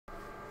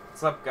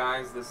What's up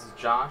guys, this is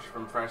Josh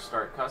from Fresh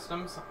Start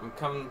Customs. I'm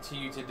coming to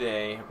you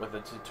today with a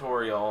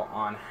tutorial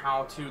on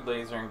how to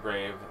laser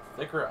engrave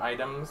thicker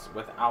items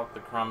without the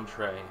crumb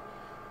tray.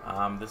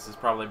 This has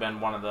probably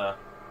been one of the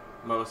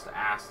most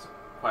asked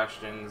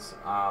questions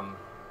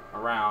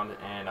around,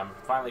 and I'm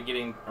finally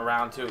getting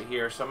around to it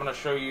here. So I'm going to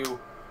show you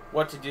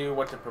what to do,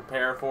 what to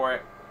prepare for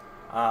it,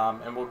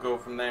 and we'll go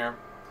from there.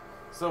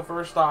 So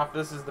first off,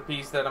 this is the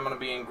piece that I'm going to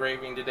be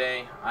engraving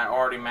today. I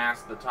already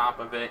masked the top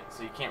of it,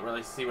 so you can't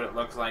really see what it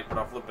looks like, but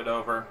I'll flip it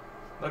over.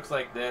 Looks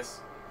like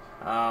this.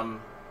 And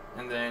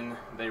then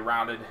they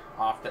routed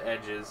off the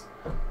edges.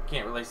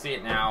 Can't really see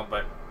it now,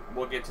 but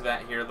we'll get to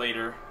that here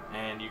later,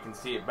 and you can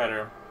see it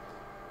better.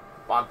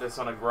 Bought this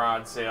on a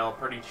garage sale,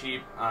 pretty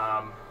cheap.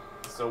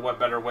 So what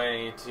better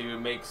way to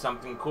make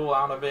something cool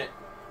out of it,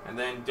 and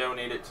then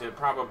donate it to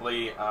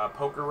probably a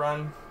poker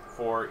run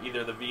for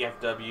either the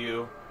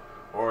VFW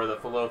or the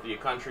Philadelphia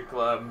Country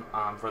Club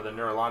for the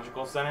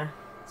Neurological Center.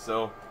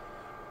 So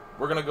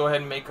we're going to go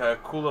ahead and make a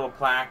cool little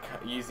plaque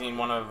using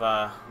one of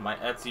my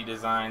Etsy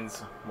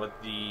designs with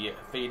the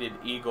faded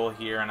eagle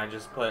here, and I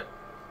just put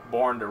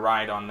Born to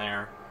Ride on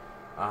there.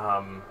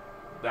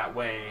 That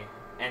way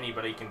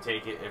anybody can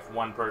take it. If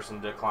one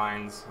person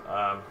declines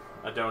a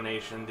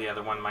donation, the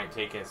other one might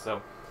take it.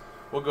 So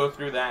we'll go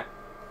through that.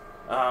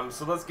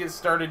 So let's get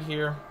started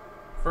here.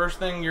 First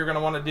thing you're going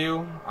to want to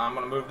do, I'm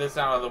going to move this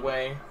out of the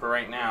way for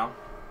right now.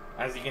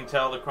 As you can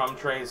tell, the crumb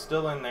tray is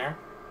still in there.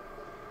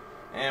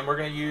 And we're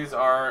going to use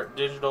our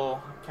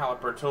digital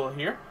caliper tool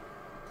here.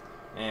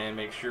 And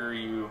make sure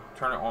you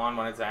turn it on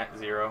when it's at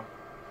 0.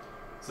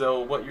 So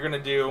what you're going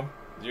to do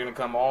is you're going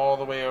to come all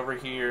the way over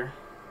here,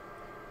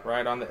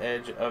 right on the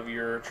edge of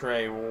your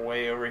tray,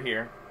 way over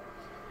here.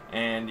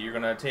 And you're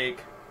going to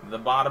take the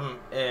bottom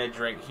edge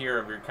right here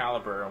of your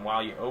caliper, and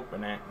while you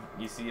open it,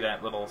 you see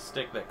that little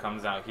stick that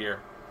comes out here.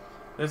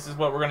 This is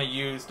what we're going to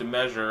use to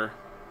measure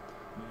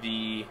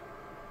the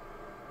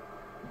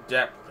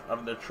depth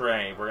of the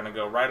tray. We're going to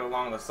go right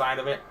along the side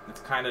of it.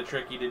 It's kind of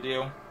tricky to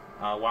do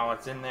while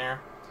it's in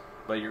there,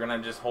 but you're going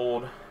to just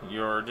hold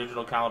your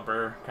digital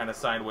caliper kind of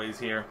sideways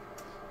here,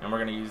 and we're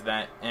going to use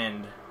that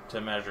end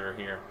to measure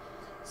here.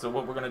 So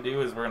what we're going to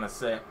do is we're going to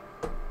set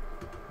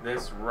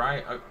this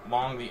right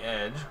along the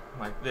edge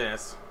like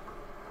this,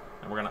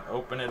 and we're going to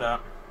open it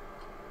up.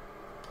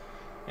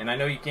 And I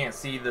know you can't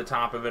see the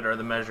top of it or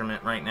the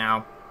measurement right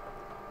now,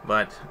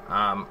 but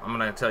I'm going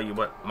to tell you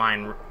what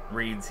mine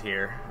reads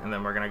here, and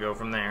then we're going to go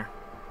from there.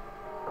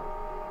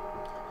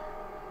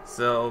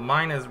 So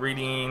mine is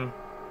reading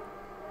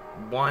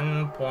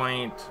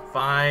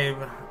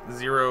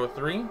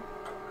 1.503.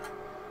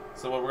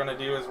 So what we're going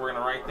to do is we're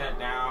going to write that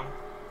down.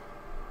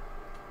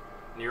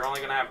 And you're only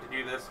going to have to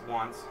do this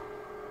once.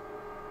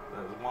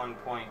 That's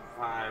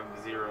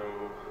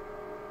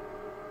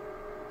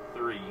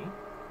 1.503.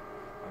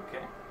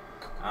 Okay,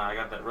 I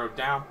got that wrote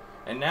down.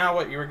 And now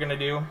what you're going to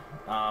do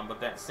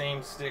with that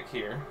same stick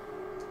here,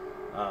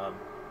 I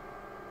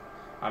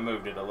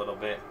moved it a little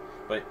bit,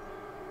 but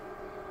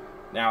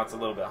now it's a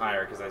little bit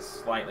higher because I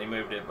slightly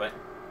moved it, but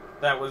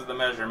that was the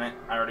measurement.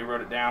 I already wrote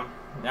it down.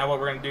 Now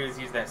what we're going to do is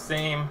use that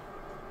same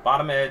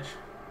bottom edge,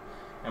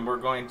 and we're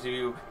going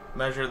to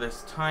measure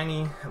this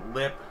tiny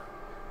lip.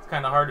 It's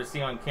kind of hard to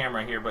see on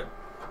camera here, but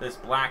this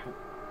black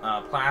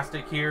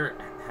plastic here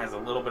has a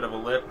little bit of a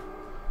lip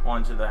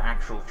onto the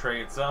actual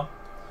tray itself.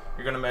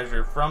 You're going to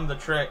measure from the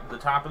tray, the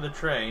top of the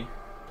tray,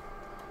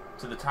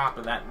 to the top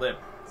of that lip.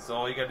 So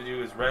all you got to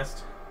do is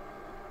rest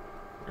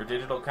your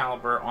digital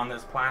caliper on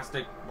this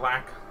plastic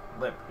black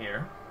lip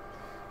here.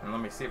 And let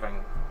me see if I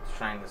can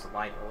shine this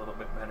light a little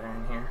bit better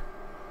in here.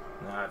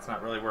 No, it's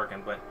not really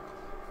working, but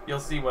you'll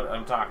see what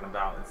I'm talking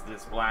about. It's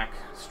this black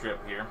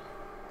strip here.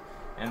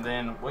 And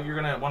then what you're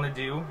going to want to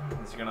do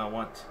is you're going to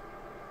want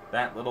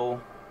that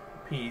little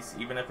piece,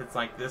 even if it's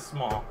like this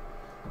small,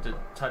 to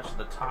touch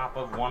the top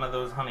of one of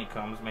those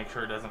honeycombs. Make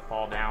sure it doesn't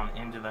fall down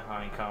into the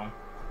honeycomb.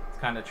 It's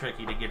kind of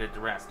tricky to get it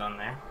to rest on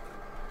there.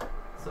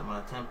 So I'm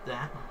going to attempt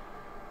that.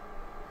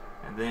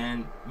 And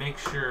then make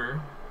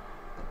sure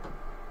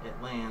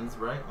it lands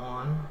right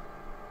on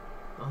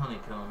the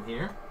honeycomb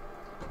here.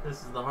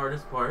 This is the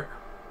hardest part.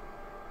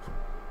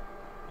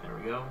 There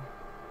we go.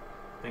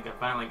 I think I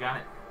finally got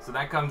it. So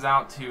that comes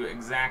out to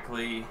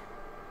exactly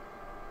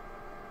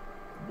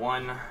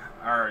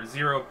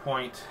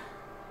 0.15,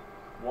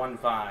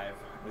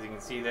 as you can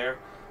see there.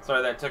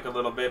 Sorry that took a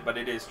little bit, but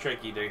it is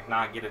tricky to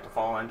not get it to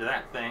fall into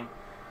that thing.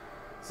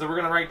 So we're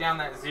going to write down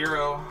that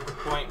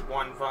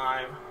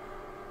 0.15.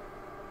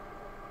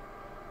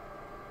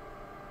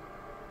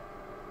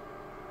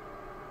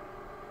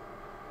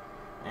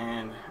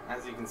 And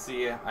as you can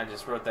see, I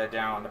just wrote that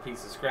down on a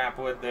piece of scrap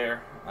wood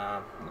there.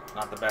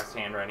 Not the best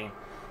handwriting.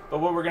 But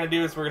what we're going to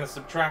do is we're going to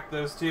subtract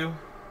those two.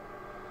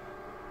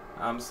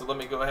 So let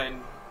me go ahead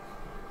and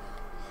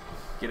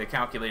get a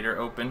calculator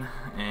open,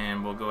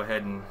 and we'll go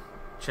ahead and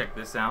check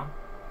this out.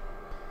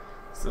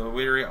 So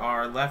we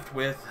are left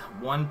with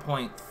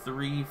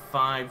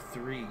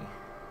 1.353.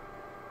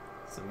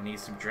 So we need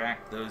to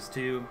subtract those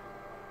two.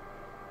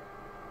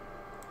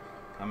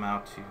 Come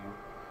out to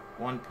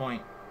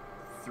 1.353.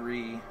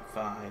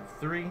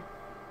 1.353.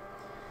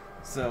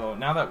 So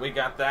now that we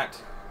got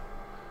that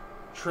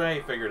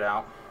tray figured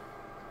out,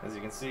 as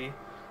you can see,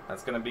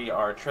 that's going to be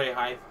our tray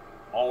height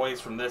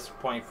always from this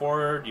point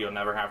forward. You'll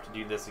never have to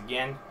do this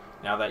again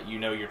now that you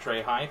know your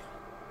tray height.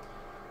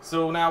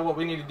 So now what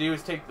we need to do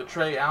is take the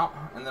tray out,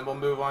 and then we'll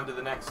move on to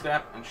the next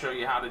step and show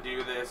you how to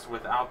do this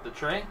without the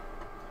tray.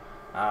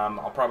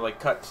 I'll probably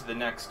cut to the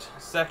next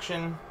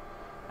section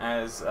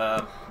as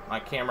my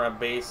camera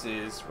base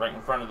is right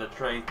in front of the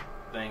tray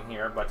thing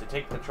here. But to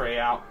take the tray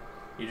out,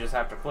 you just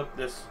have to flip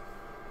this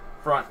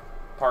front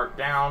part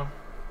down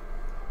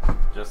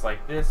just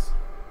like this,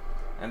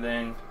 and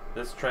then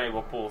this tray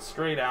will pull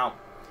straight out,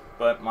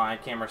 but my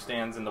camera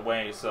stands in the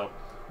way, so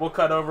we'll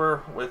cut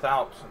over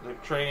without the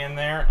tray in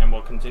there and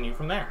we'll continue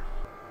from there.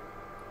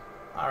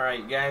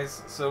 Alright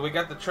guys, so we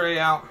got the tray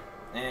out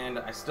and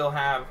I still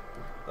have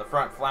the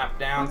front flap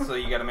down, so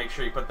you got to make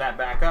sure you put that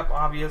back up,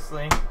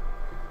 obviously.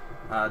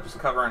 Just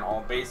covering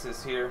all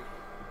bases here,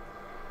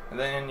 and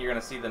then you're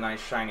going to see the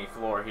nice shiny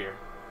floor here.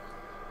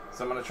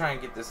 So I'm going to try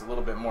and get this a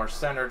little bit more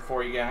centered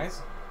for you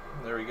guys.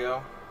 There we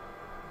go.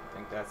 I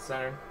think that's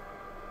centered.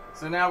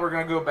 So now we're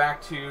going to go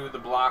back to the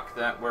block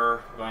that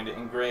we're going to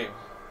engrave.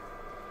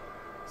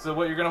 So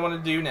what you're going to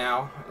want to do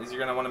now is you're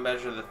going to want to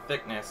measure the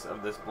thickness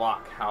of this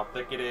block, how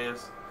thick it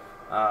is,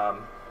 and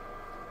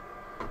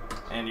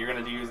you're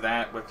going to use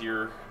that with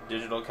your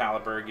digital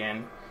caliper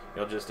again.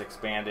 You'll just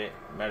expand it,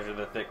 measure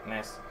the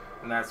thickness,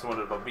 and that's what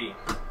it'll be.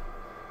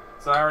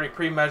 So I already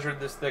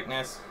pre-measured this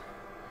thickness,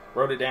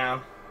 wrote it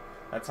down.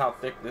 That's how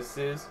thick this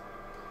is,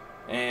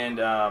 and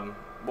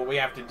what we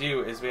have to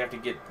do is we have to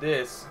get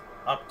this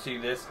up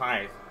to this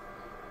height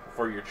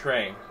for your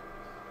tray.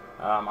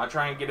 I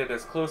try and get it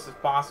as close as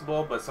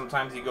possible, but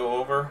sometimes you go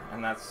over,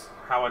 and that's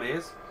how it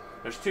is.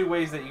 There's two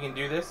ways that you can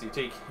do this. You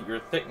take your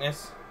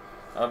thickness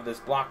of this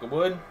block of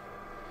wood,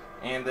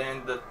 and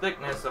then the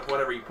thickness of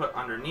whatever you put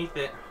underneath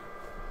it.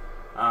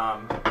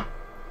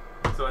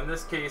 So in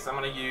this case, I'm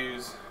going to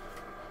use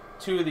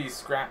 2 of these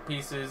scrap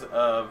pieces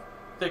of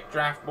thick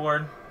draft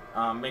board.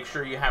 Make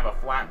sure you have a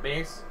flat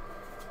base,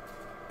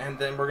 and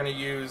then we're going to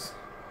use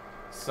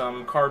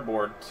some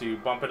cardboard to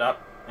bump it up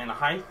in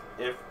height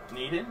if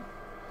needed.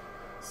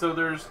 So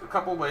there's a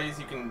couple ways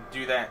you can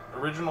do that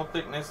original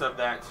thickness of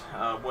that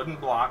wooden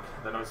block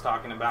that I was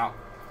talking about,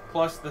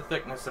 plus the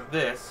thickness of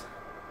this,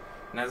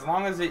 and as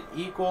long as it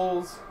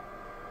equals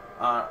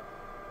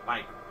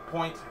like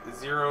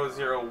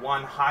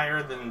 0.001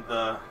 higher than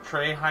the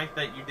tray height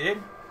that you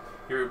did,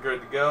 you're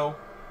good to go.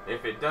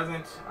 If it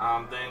doesn't,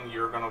 then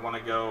you're going to want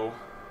to go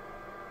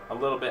a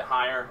little bit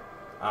higher.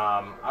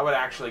 I would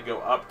actually go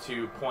up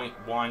to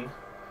 0.1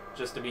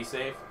 just to be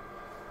safe.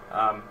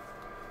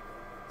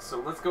 So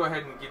let's go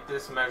ahead and get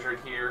this measured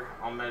here.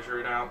 I'll measure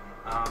it out.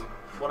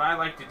 What I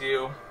like to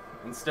do,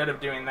 instead of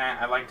doing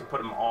that, I like to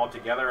put them all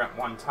together at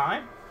one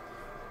time.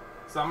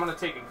 So I'm going to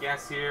take a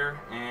guess here,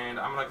 and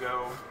I'm going to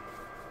go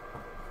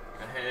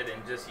ahead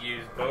and just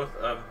use both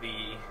of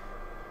the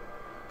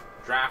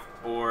draft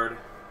board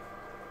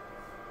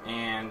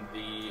and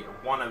the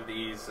one of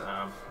these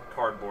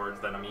cardboards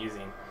that I'm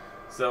using.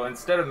 So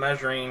instead of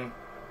measuring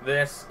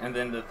this and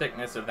then the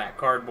thickness of that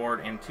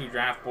cardboard and 2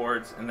 draft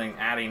boards and then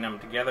adding them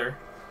together,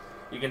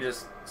 you can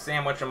just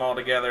sandwich them all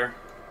together,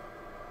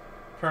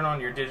 turn on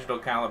your digital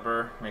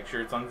caliper, make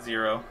sure it's on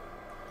 0,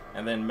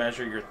 and then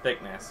measure your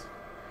thickness.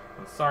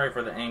 I'm sorry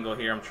for the angle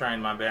here, I'm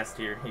trying my best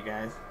here, you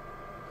guys.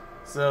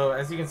 So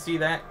as you can see,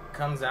 that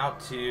comes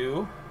out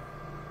to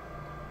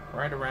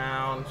right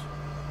around,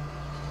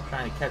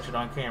 trying to catch it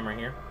on camera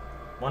here,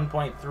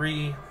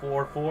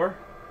 1.344,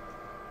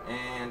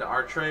 and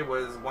our tray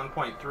was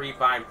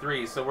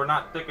 1.353, so we're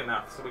not thick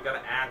enough, so we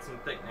got to add some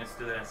thickness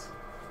to this.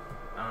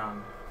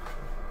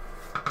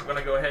 I'm going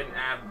to go ahead and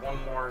add one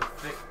more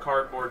thick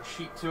cardboard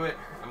sheet to it,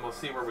 and we'll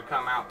see where we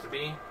come out to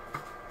be.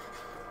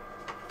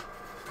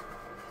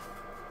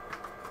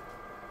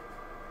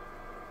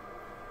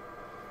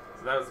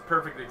 So that was a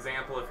perfect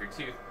example. If you're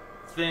too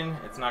thin,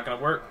 it's not going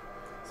to work.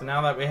 So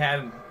now that we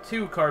had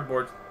 2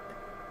 cardboard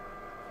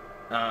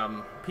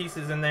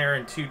pieces in there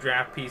and 2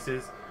 draft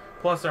pieces,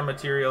 plus our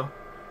material,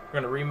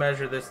 we're going to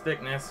remeasure this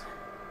thickness,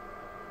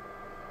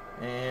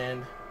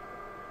 and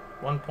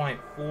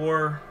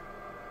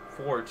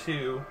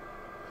 1.442,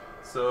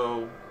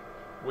 so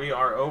we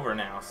are over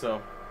now.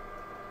 So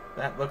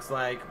that looks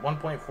like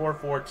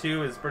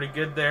 1.442 is pretty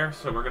good there,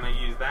 so we're going to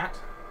use that.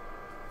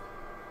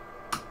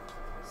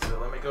 So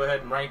let me go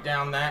ahead and write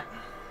down that,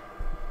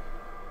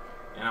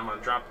 and I'm going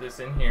to drop this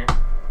in here.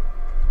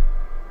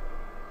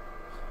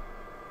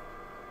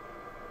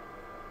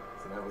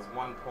 So that was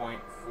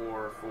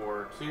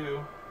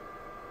 1.442.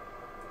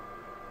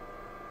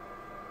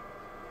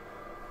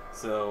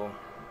 So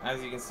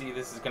as you can see,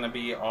 this is going to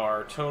be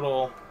our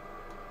total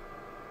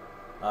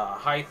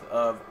height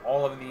of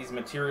all of these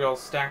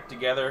materials stacked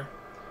together,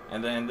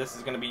 and then this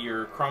is going to be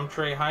your crumb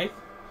tray height.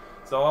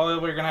 So all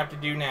we're going to have to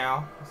do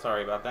now,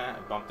 sorry about that, I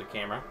bumped the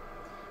camera.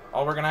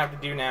 All we're going to have to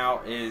do now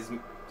is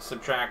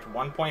subtract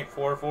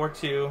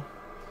 1.442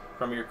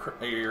 from your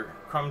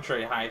crumb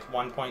tray height,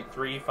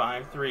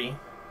 1.353,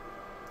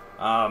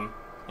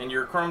 And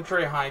your crumb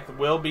tray height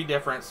will be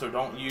different, so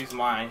don't use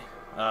my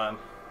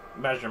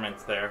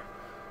measurements there.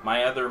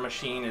 My other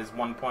machine is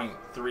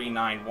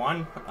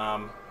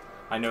 1.391.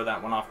 I know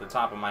that one off the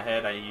top of my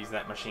head. I use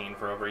that machine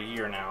for over a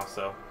year now,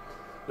 so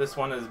this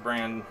one is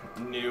brand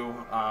new,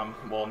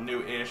 well,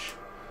 new-ish,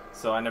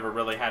 so I never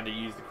really had to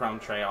use the crumb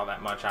tray all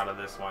that much out of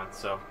this one.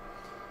 So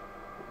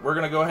we're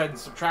going to go ahead and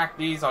subtract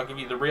these. I'll give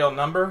you the real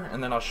number,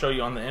 and then I'll show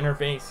you on the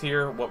interface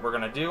here what we're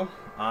going to do.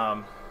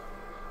 I'm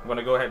going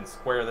to go ahead and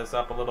square this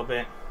up a little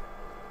bit,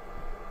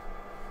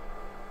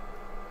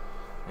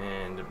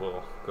 and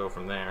we'll go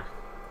from there.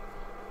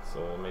 So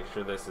we'll make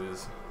sure this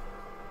is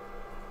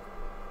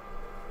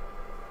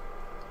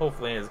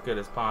hopefully as good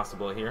as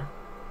possible here.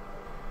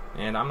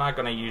 And I'm not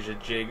going to use a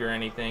jig or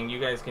anything. You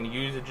guys can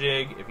use a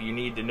jig if you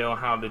need to know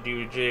how to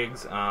do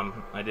jigs.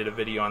 I did a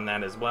video on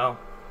that as well.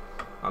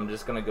 I'm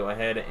just going to go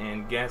ahead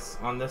and guess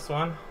on this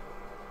one.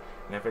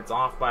 And if it's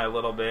off by a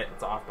little bit,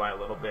 it's off by a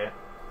little bit.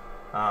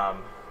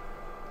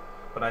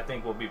 But I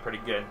think we'll be pretty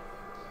good.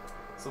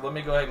 So let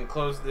me go ahead and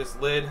close this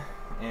lid,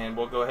 and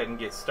we'll go ahead and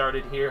get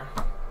started here.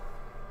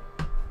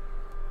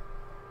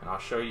 And I'll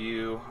show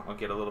you, I'll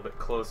get a little bit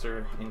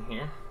closer in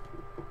here.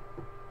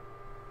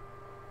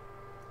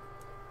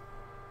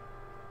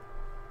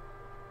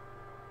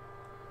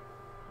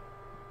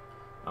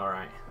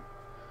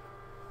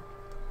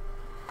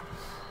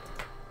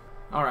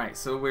 Alright,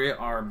 so we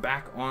are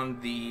back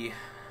on the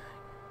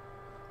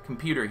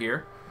computer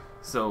here.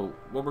 So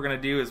what we're going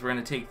to do is we're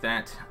going to take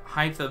that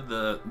height of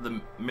the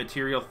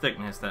material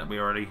thickness that we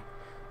already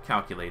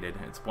calculated.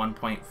 It's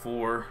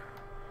 1.442.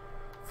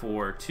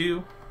 We're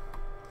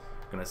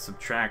going to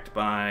subtract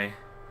by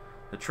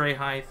the tray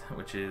height,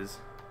 which is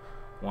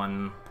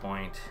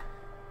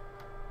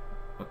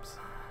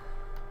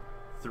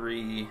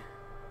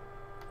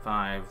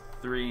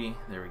 1.353.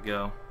 There we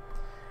go.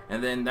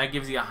 And then that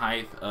gives you a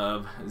height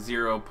of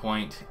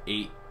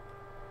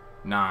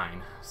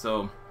 0.89.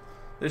 So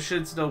this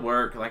should still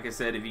work. Like I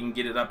said, if you can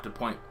get it up to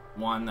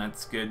 0.1,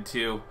 that's good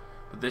too.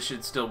 But this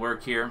should still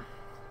work here.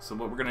 So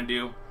what we're going to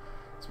do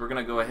is we're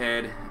going to go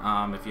ahead,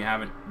 if you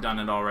haven't done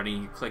it already,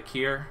 you click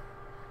here,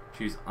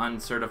 choose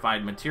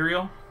uncertified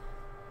material,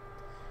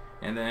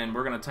 and then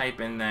we're going to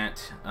type in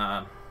that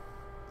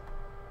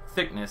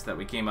thickness that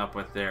we came up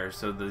with there.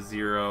 So the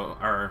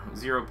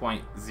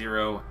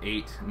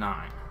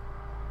 0.089.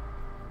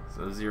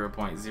 So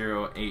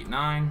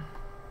 0.089.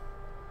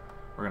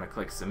 We're going to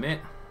click submit,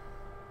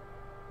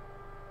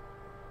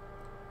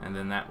 and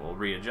then that will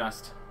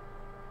readjust,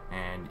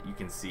 and you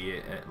can see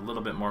it a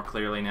little bit more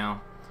clearly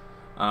now.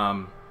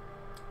 I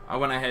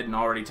went ahead and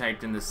already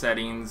typed in the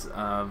settings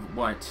of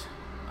what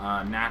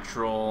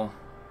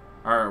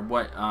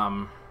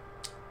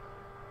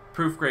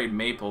proof grade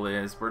maple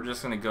is. We're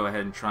just going to go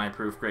ahead and try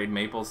proof grade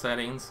maple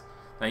settings.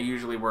 That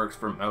usually works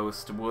for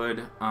most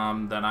wood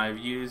that I've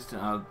used,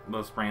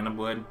 most random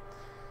wood.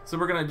 So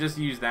we're going to just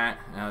use that,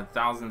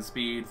 1000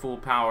 speed, full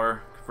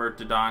power, convert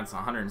to dots,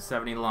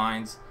 170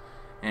 lines,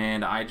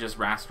 and I just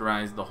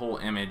rasterized the whole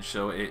image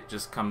so it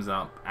just comes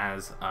up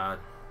as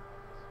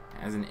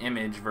an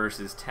image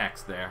versus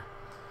text there.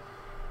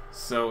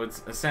 So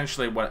it's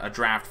essentially what a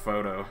draft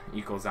photo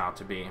equals out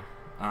to be.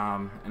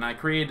 And I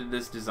created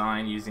this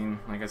design using,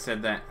 like I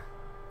said, that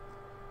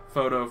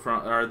photo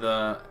from, or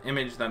the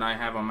image that I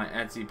have on my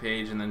Etsy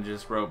page, and then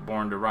just wrote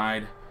 "Born to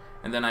Ride,"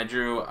 and then I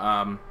drew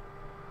a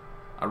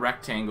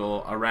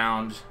rectangle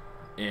around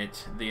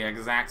it, the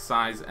exact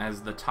size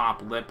as the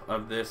top lip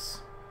of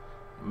this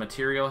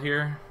material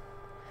here.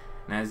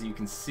 And as you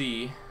can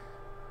see,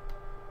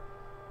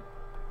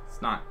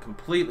 it's not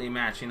completely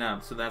matching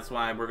up, so that's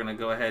why we're gonna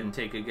go ahead and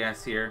take a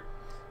guess here.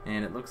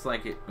 And it looks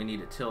like we need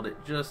to tilt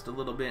it just a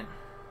little bit.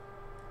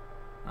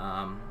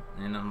 And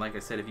then, like I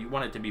said, if you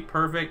want it to be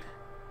perfect,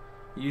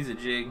 use a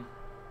jig,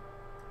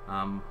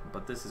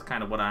 but this is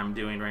kind of what I'm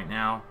doing right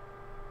now.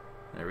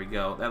 There we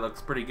go. That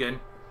looks pretty good.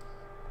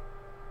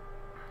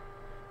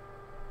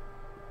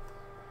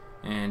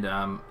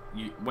 And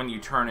when you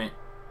turn it,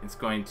 it's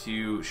going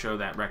to show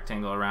that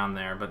rectangle around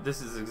there, but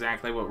this is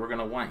exactly what we're going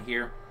to want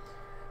here.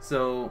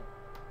 So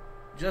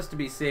just to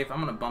be safe,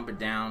 I'm going to bump it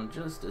down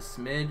just a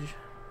smidge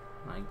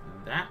like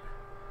that.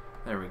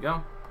 There we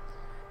go.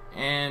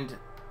 And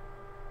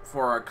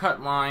for our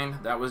cut line,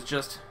 that was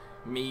just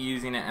me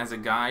using it as a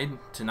guide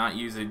to not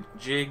use a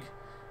jig.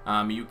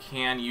 You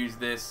can use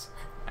this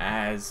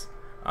as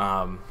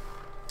a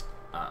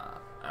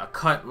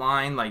cut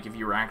line, like if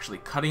you were actually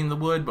cutting the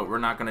wood, but we're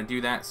not going to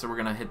do that, so we're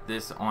going to hit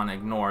this on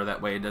ignore.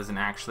 That way it doesn't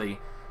actually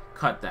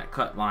cut that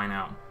cut line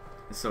out.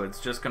 So it's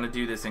just going to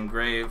do this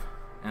engrave,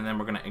 and then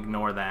we're going to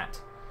ignore that.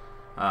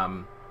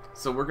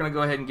 So we're going to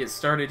go ahead and get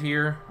started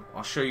here.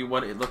 I'll show you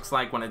what it looks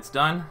like when it's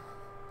done,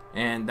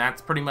 and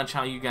that's pretty much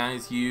how you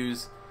guys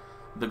use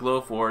the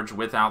Glowforge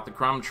without the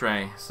crumb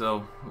tray.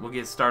 So we'll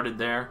get started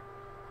there,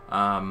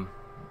 and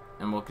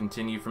we'll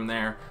continue from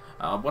there.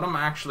 What I'm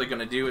actually going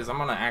to do is I'm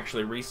going to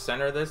actually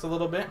recenter this a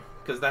little bit,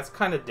 because that's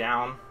kind of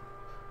down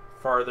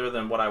farther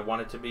than what I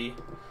want it to be.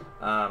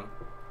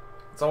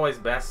 It's always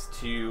best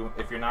to,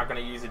 if you're not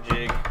going to use a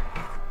jig,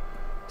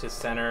 to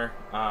center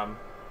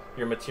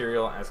your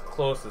material as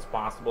close as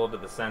possible to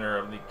the center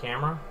of the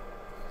camera.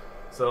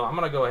 So I'm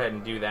going to go ahead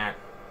and do that,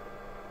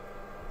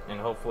 and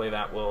hopefully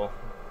that will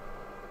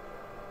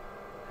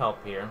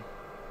help here.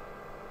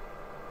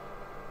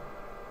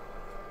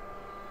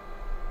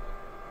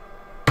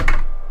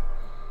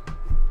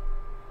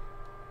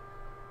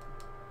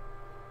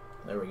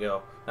 There we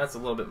go. That's a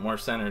little bit more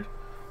centered.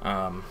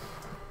 And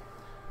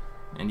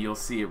you'll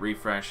see it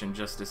refresh in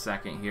just a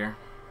second here.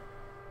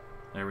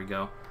 There we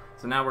go.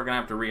 So now we're going to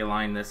have to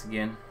realign this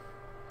again.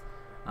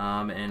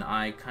 And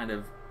I kind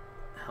of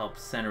help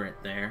center it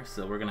there.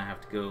 So we're going to have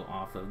to go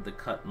off of the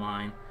cut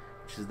line,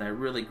 which is that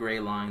really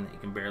gray line that you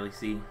can barely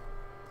see.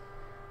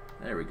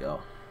 There we go.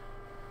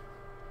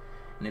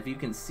 And if you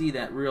can see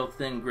that real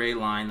thin gray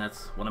line,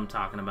 that's what I'm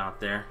talking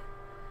about there.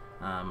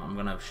 I'm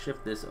going to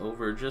shift this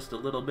over just a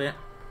little bit.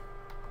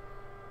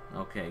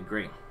 Okay,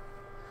 great.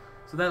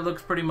 So that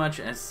looks pretty much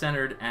as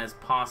centered as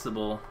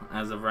possible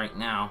as of right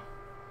now.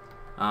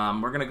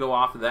 We're going to go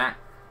off of that,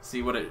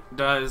 see what it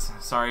does.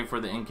 Sorry for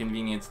the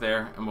inconvenience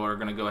there, and we're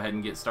going to go ahead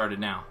and get started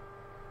now.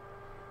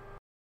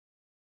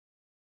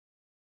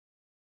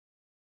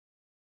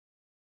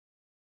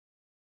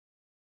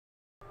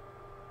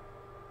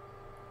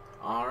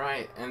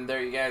 Alright, and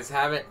there you guys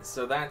have it.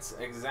 So that's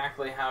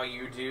exactly how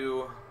you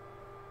do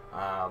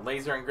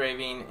laser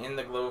engraving in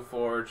the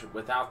Glowforge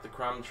without the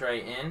crumb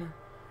tray in.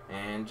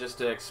 And just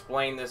to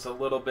explain this a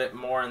little bit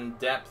more in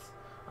depth,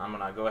 I'm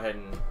going to go ahead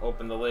and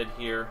open the lid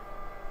here,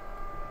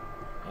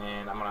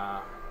 and I'm going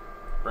to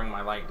bring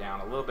my light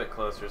down a little bit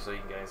closer so you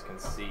guys can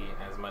see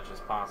as much as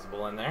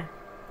possible in there.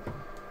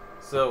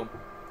 So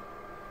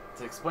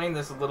to explain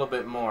this a little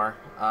bit more,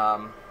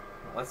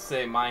 let's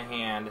say my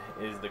hand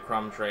is the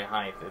crumb tray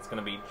height. It's going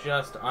to be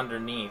just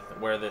underneath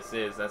where this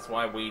is. That's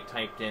why we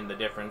typed in the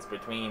difference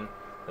between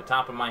the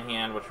top of my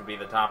hand, which would be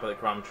the top of the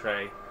crumb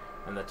tray,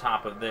 and the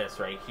top of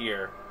this right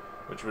here,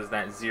 which was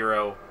that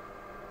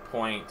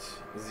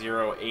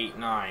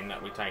 0.089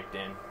 that we typed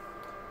in.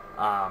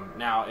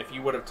 Now, if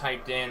you would have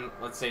typed in,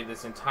 let's say,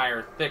 this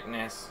entire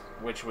thickness,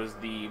 which was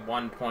the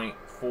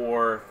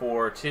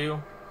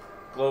 1.442,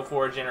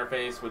 Glowforge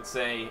interface would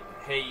say,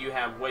 hey, you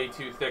have way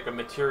too thick a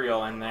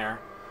material in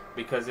there,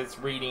 because it's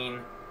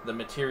reading the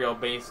material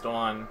based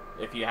on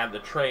if you had the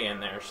tray in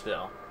there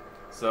still.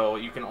 So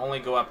you can only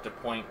go up to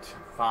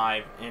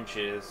 0.5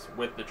 inches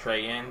with the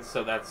tray in,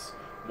 so that's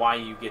why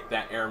you get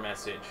that error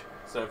message.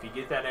 So if you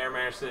get that error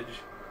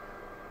message,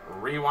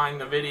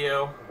 rewind the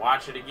video,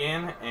 watch it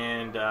again,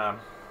 and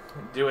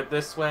do it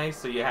this way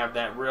so you have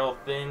that real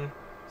thin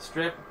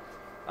strip.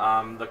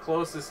 The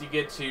closest you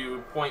get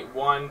to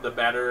 0.1, the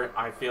better,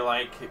 I feel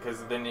like,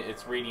 because then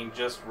it's reading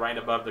just right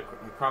above the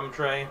crumb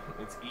tray.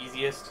 It's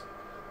easiest.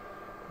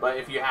 But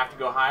if you have to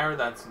go higher,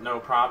 that's no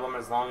problem,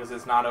 as long as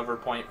it's not over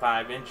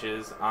 0.5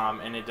 inches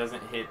and it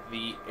doesn't hit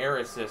the air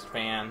assist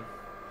fan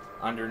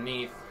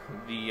underneath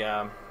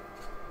the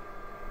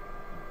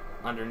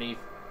underneath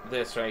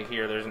this right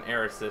here. There's an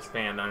air assist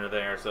fan under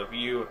there, so if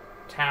you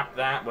tap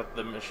that with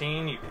the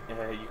machine, you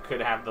could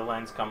have the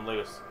lens come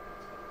loose.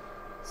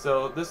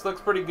 So this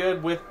looks pretty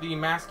good with the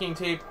masking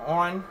tape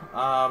on.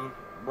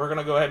 We're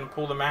gonna go ahead and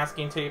pull the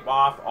masking tape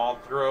off. I'll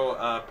throw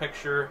a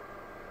picture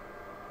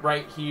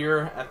right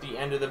here at the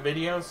end of the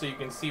video so you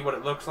can see what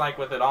it looks like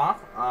with it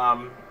off.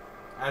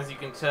 As you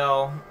can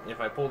tell,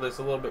 if I pull this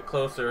a little bit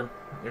closer,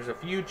 there's a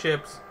few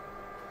chips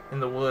in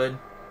the wood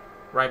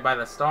right by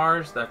the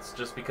stars. That's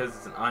just because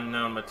it's an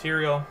unknown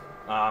material,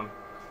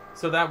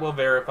 so that will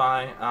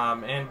verify,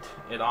 and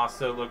it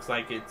also looks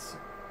like it's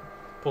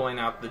pulling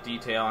out the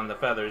detail and the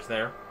feathers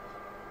there.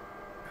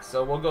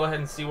 So we'll go ahead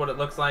and see what it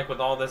looks like with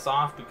all this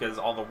off, because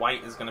all the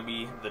white is going to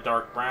be the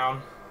dark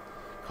brown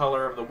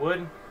color of the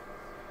wood,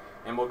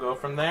 and we'll go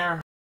from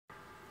there.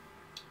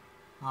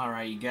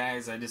 Alright, you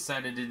guys, I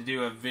decided to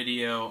do a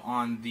video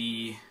on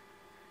the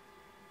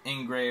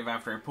engrave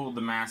after I pulled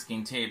the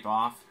masking tape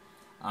off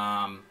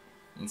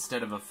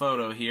instead of a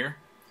photo here.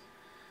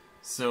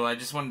 So I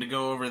just wanted to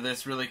go over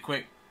this really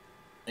quick.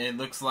 It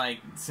looks like,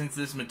 since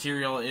this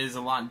material is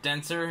a lot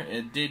denser,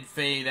 it did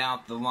fade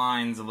out the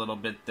lines a little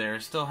bit there.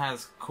 Still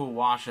has cool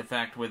wash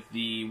effect with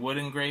the wood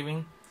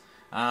engraving.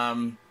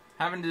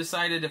 Haven't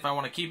decided if I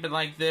want to keep it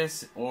like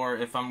this or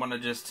if I'm going to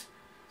just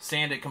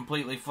sand it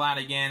completely flat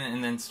again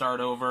and then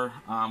start over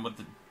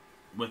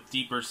with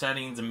deeper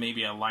settings and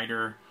maybe a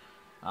lighter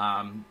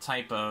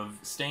type of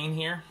stain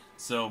here.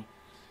 So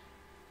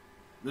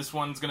this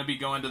one's going to be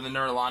going to the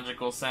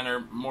neurological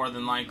center more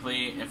than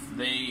likely. If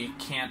they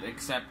can't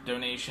accept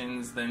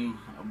donations, then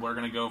we're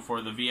going to go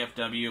for the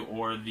VFW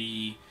or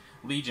the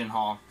Legion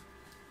Hall.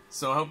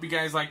 So I hope you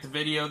guys liked the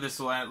video.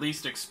 This will at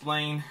least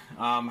explain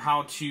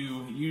how to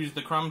use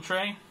the crumb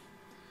tray,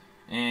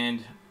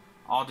 and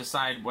I'll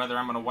decide whether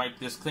I'm going to wipe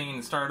this clean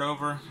and start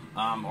over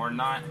or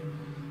not.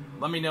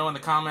 Let me know in the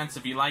comments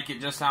if you like it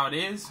just how it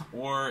is,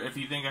 or if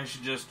you think I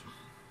should just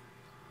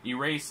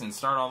erase and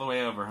start all the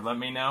way over. Let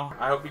me know.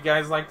 I hope you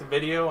guys liked the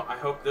video. I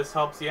hope this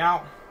helps you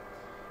out,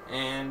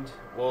 and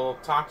we'll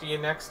talk to you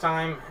next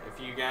time. If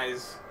you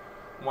guys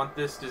want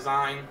this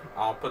design,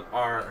 I'll put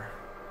our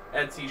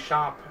Etsy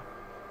shop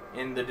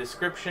in the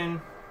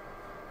description.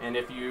 And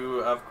if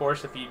you, of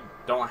course, if you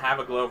don't have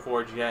a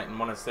Glowforge yet and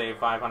want to save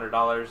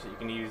 $500, you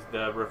can use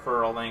the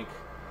referral link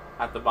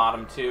at the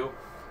bottom too.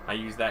 I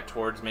use that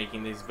towards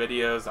making these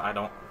videos. I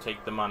don't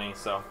take the money,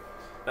 so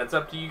that's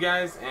up to you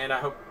guys, and I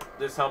hope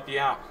this helped you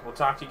out. We'll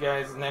talk to you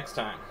guys next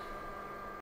time.